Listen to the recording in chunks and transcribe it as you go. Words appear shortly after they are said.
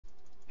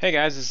Hey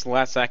guys, this is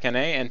Last Zach NA,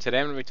 and today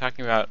I'm going to be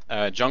talking about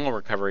jungle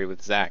recovery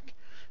with Zac.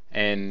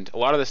 And a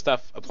lot of this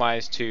stuff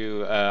applies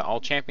to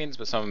all champions,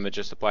 but some of it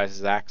just applies to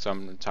Zac, so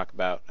I'm going to talk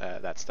about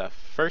that stuff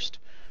first.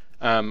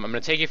 I'm going to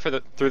take you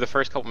through the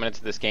first couple minutes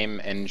of this game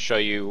and show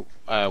you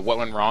what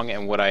went wrong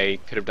and what I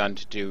could have done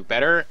to do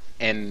better,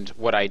 and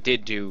what I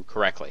did do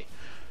correctly.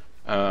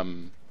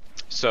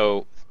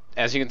 So,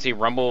 as you can see,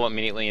 Rumble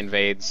immediately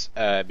invades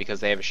because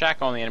they have a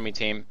Shaco on the enemy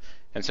team,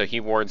 and so he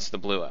wards the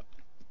blue up.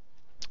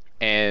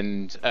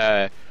 And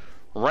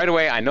right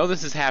away, I know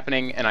this is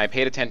happening, and I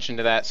paid attention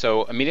to that.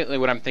 So immediately,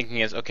 what I'm thinking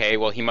is, okay,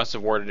 well, he must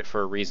have warded it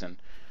for a reason,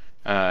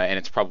 and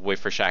it's probably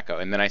for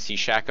Shaco. And then I see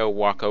Shaco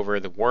walk over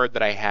the ward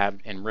that I have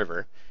in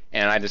River,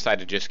 and I decide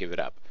to just give it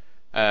up.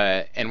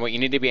 And what you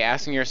need to be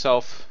asking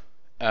yourself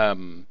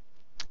in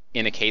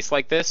a case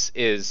like this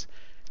is,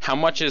 how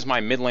much is my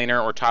mid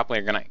laner or top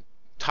laner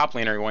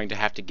going to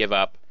have to give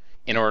up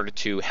in order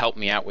to help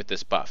me out with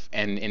this buff?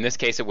 And in this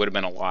case, it would have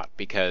been a lot,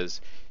 because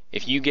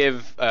if you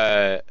give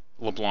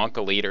LeBlanc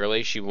a lead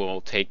early, she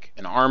will take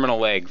an arm and a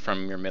leg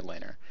from your mid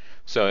laner.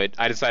 So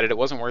I decided it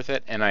wasn't worth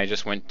it, and I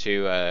just went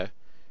to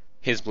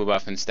his blue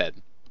buff instead.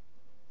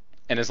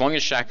 And as long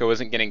as Shaco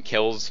isn't getting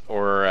kills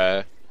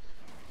or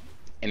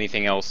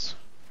anything else,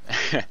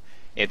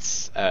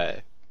 it's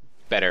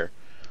better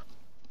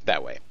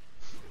that way.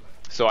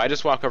 So I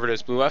just walk over to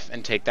his blue buff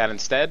and take that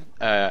instead.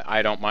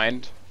 I don't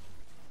mind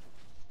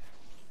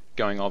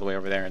going all the way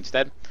over there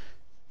instead.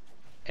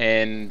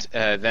 And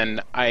then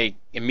I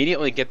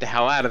immediately get the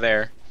hell out of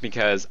there,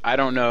 because I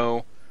don't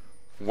know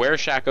where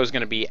Shaco's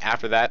going to be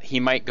after that. He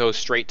might go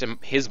straight to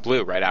his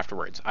blue right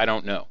afterwards. I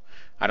don't know.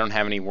 I don't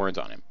have any words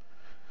on him.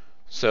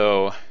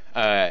 So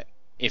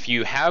if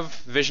you have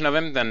vision of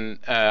him, then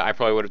I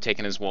probably would have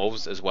taken his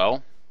wolves as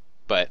well,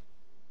 but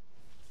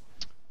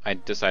I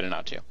decided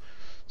not to.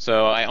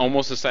 So I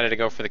almost decided to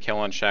go for the kill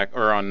on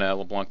on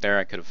LeBlanc there.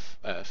 I could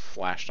have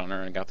flashed on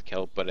her and got the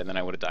kill, but then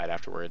I would have died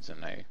afterwards,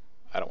 and I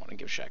don't want to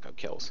give Shaco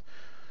kills.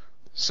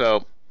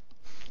 So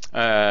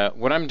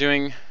what I'm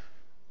doing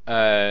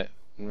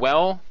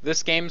well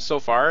this game so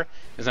far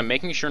is I'm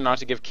making sure not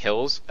to give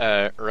kills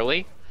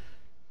early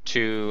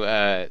to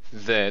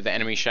the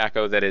enemy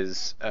Shaco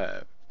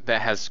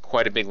that has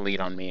quite a big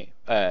lead on me,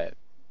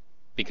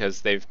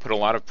 because they've put a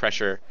lot of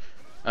pressure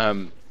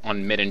on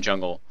mid and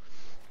jungle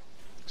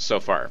so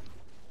far.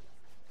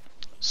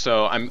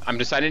 So I'm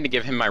deciding to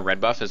give him my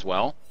red buff as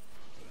well,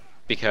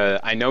 because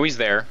I know he's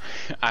there.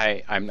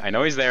 I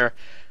know he's there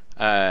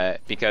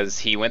because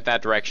he went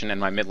that direction and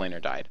my mid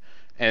laner died.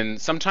 And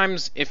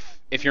sometimes if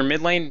your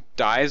mid lane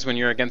dies when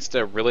you're against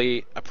a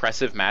really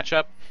oppressive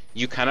matchup,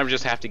 you kind of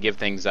just have to give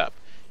things up.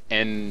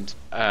 And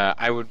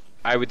I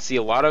would see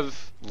a lot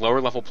of lower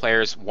level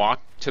players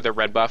walk to their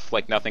red buff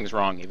like nothing's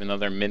wrong, even though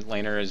their mid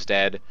laner is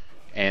dead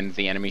and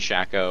the enemy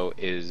Shaco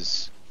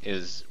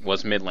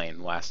was mid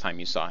lane last time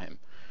you saw him.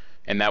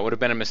 And that would have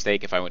been a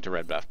mistake if I went to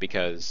red buff,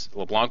 because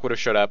LeBlanc would have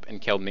showed up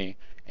and killed me,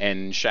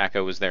 and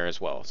Shaco was there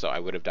as well, so I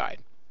would have died.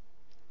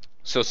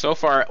 So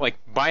far, like,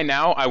 by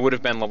now, I would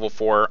have been level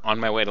 4, on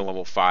my way to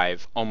level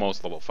 5,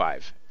 almost level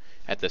 5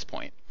 at this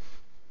point.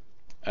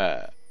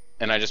 And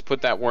I just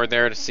put that ward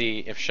there to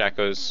see if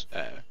Shaco's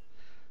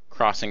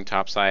crossing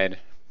topside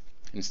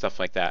and stuff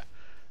like that.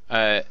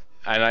 And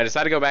I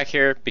decided to go back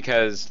here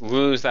because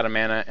Lulu's out of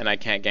mana, and I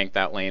can't gank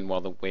that lane while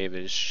the wave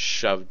is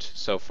shoved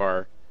so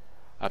far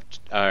up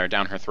or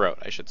down her throat,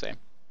 I should say.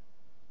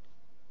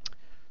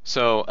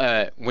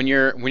 So when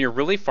you're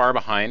really far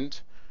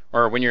behind,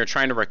 or when you're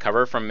trying to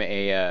recover from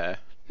a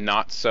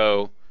not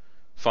so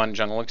fun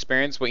jungle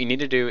experience, what you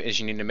need to do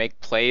is you need to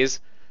make plays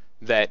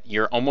that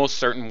you're almost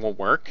certain will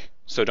work.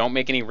 So don't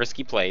make any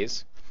risky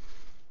plays.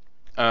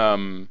 I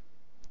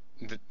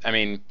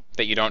mean,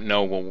 that you don't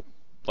know will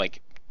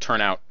like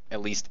turn out at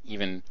least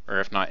even,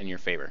 or if not in your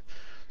favor.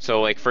 So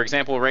like, for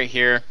example, right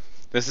here,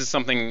 this is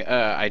something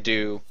I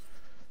do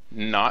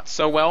not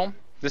so well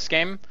this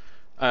game.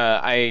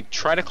 I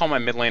try to call my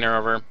mid laner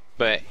over,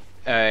 but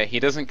he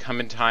doesn't come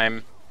in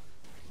time,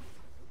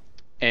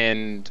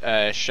 and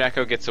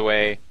Shaco gets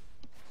away,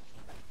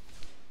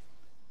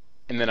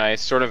 and then I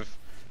sort of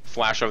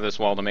flash over this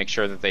wall to make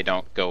sure that they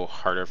don't go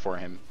harder for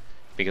him,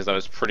 because I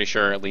was pretty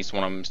sure at least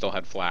one of them still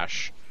had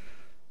flash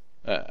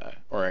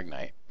or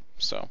ignite.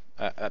 So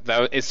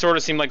it sort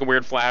of seemed like a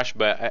weird flash,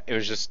 but it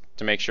was just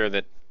to make sure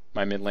that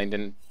my mid lane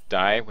didn't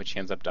die, which he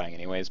ends up dying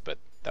anyways, but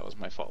that was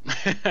my fault.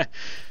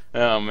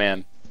 Oh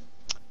man.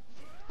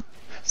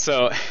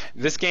 So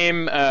this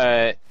game,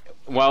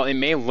 while it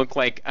may look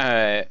like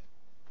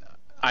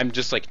I'm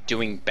just like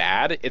doing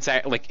bad, it's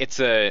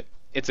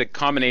a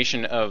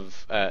combination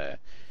of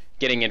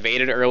getting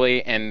invaded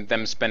early and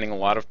them spending a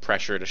lot of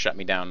pressure to shut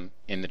me down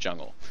in the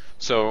jungle.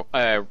 So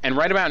and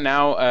right about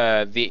now,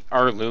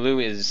 our Lulu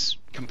is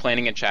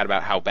complaining in chat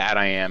about how bad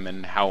I am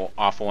and how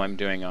awful I'm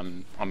doing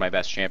on my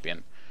best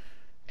champion.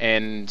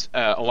 And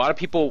a lot of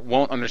people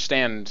won't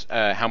understand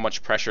how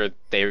much pressure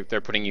they're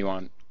putting you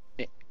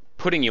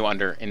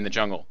under in the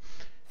jungle.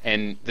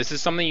 And this is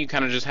something you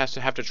kind of just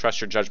have to trust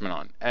your judgment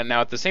on. And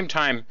now at the same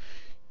time,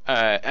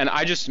 And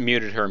I just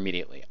muted her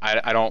immediately.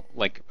 I don't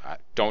like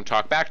don't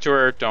talk back to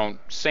her, don't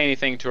say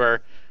anything to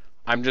her.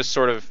 I'm just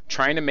sort of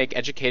trying to make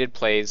educated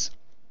plays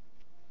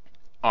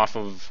off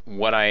of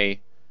what I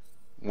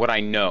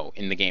know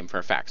in the game for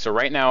a fact. So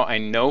right now I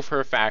know for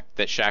a fact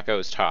that Shaco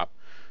is top,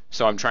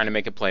 so I'm trying to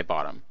make a play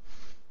bottom.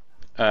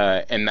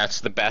 And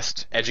that's the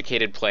best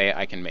educated play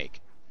I can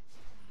make.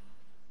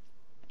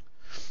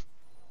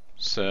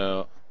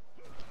 So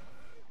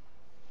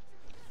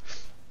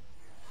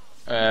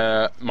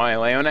my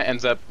Leona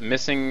ends up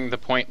missing the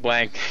point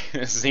blank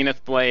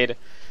Zenith Blade,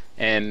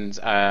 and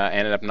I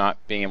ended up not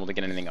being able to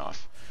get anything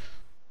off,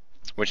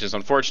 which is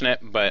unfortunate,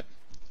 but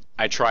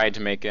I tried to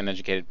make an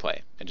educated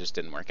play. It just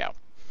didn't work out.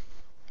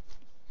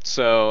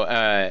 So,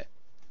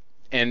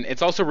 and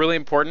it's also really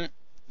important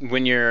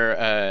when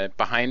you're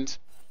behind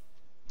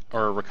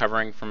or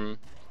recovering from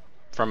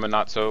a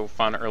not so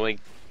fun early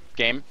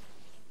game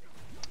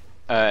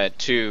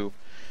to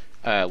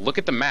look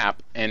at the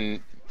map and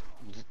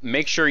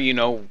make sure you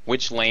know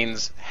which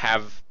lanes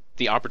have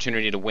the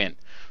opportunity to win.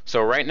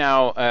 So right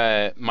now,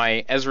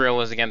 my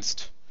Ezreal is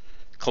against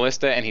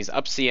Kalista, and he's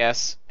up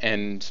CS,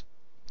 and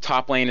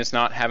top lane is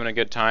not having a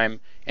good time,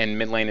 and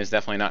mid lane is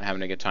definitely not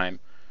having a good time.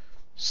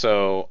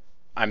 So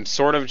I'm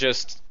sort of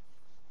just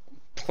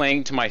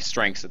playing to my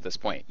strengths at this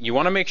point. You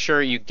want to make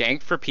sure you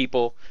gank for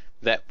people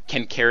that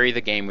can carry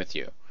the game with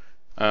you.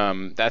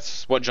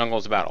 That's what jungle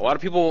is about. A lot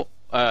of people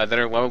that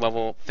are low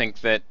level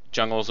think that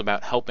jungle is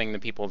about helping the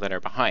people that are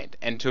behind,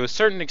 and to a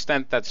certain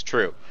extent that's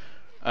true.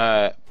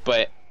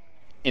 But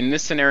in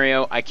this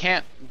scenario, I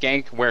can't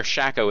gank where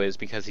Shaco is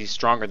because he's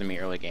stronger than me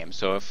early game.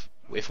 So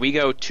if we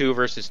go 2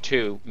 versus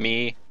 2,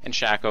 me and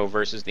Shaco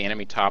versus the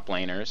enemy top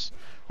laners,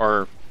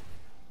 or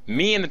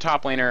me and the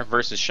top laner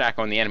versus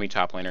Shaco and the enemy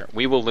top laner,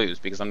 we will lose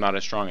because I'm not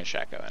as strong as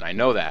Shaco, and I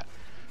know that.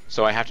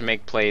 So I have to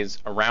make plays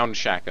around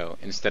Shaco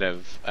instead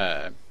of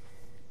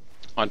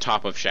on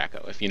top of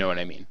Shaco, if you know what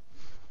I mean.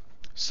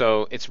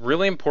 So it's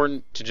really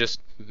important to just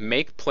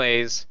make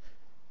plays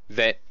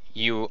that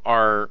you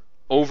are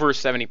over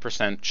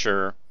 70%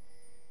 sure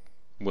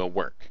will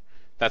work.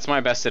 That's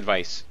my best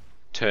advice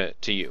to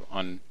you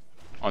on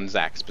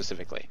Zac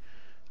specifically.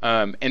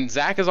 And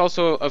Zac is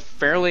also a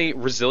fairly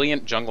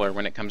resilient jungler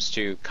when it comes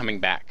to coming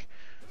back,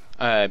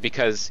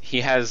 because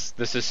he has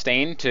the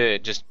sustain to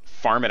just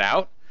farm it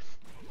out,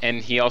 and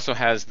he also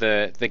has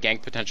the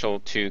gank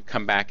potential to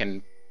come back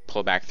and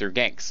pull back through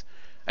ganks.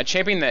 A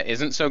champion that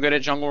isn't so good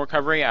at jungle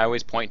recovery I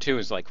always point to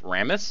is like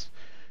Rammus,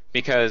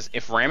 because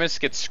if Rammus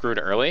gets screwed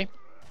early,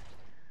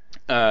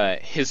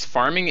 his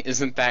farming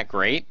isn't that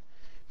great,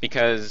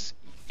 because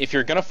if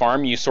you're gonna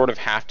farm, you sort of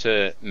have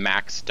to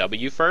max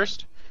W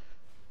first,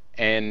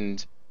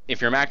 and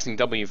if you're maxing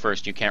W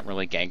first, you can't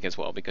really gank as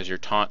well because your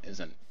taunt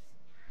isn't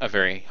a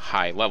very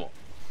high level.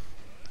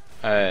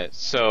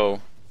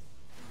 So,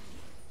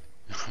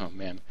 oh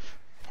man,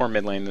 poor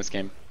mid lane in this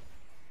game.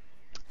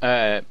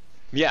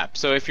 Yeah,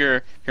 so if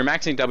you're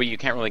maxing W, you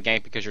can't really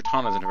gank because your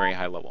taunt isn't a very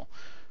high level.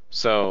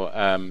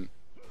 So,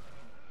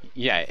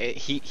 yeah,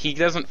 he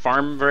doesn't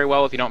farm very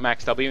well if you don't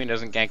max W, and he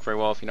doesn't gank very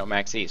well if you don't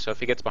max E. So if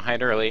he gets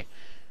behind early,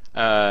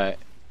 and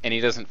he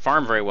doesn't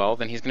farm very well,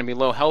 then he's going to be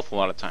low health a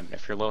lot of the time.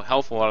 If you're low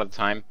health a lot of the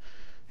time,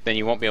 then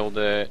you won't be able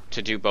to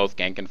do both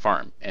gank and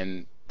farm.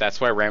 And that's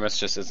why Rammus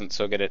just isn't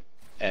so good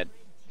at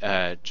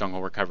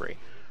jungle recovery,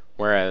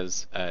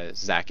 whereas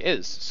Zac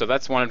is. So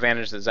that's one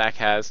advantage that Zac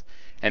has.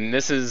 And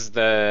this is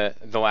the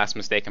last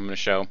mistake I'm going to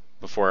show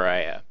before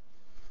I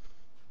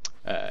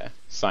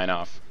sign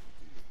off.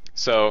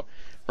 So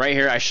right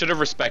here, I should have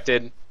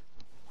respected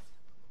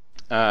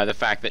the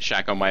fact that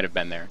Shaco might have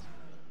been there.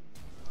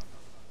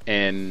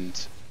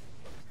 And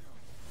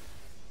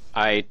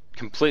I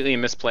completely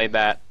misplayed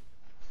that.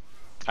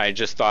 I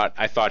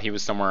thought he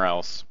was somewhere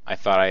else. I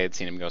thought I had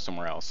seen him go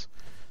somewhere else.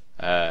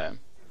 But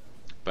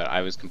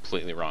I was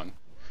completely wrong.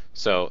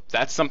 So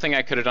that's something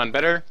I could have done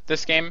better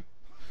this game.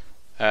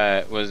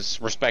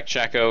 Was respect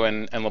Shaco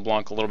and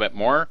LeBlanc a little bit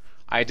more.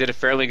 I did a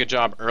fairly good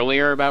job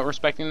earlier about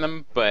respecting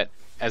them, but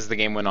as the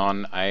game went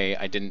on,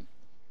 I didn't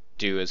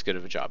do as good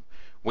of a job.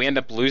 We end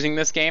up losing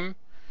this game,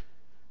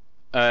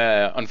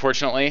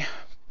 unfortunately,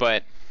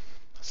 but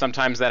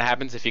sometimes that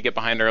happens if you get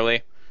behind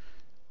early.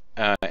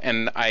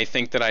 And I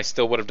think that I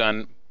still would have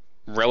done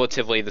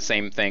relatively the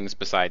same things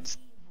besides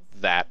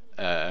that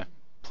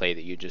play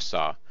that you just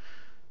saw.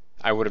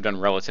 I would have done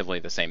relatively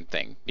the same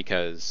thing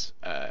because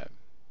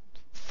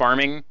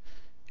farming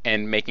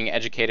and making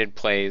educated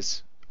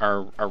plays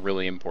are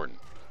really important.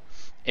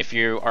 If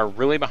you are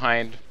really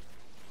behind,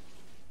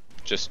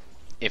 just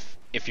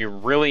if you're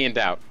really in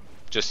doubt,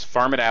 just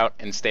farm it out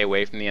and stay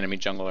away from the enemy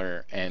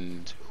jungler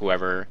and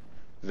whoever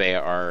they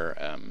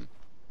are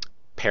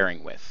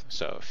pairing with.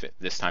 So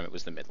this time it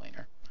was the mid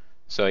laner.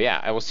 So yeah,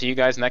 I will see you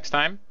guys next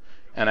time,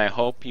 and I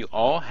hope you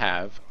all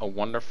have a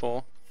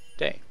wonderful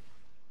day.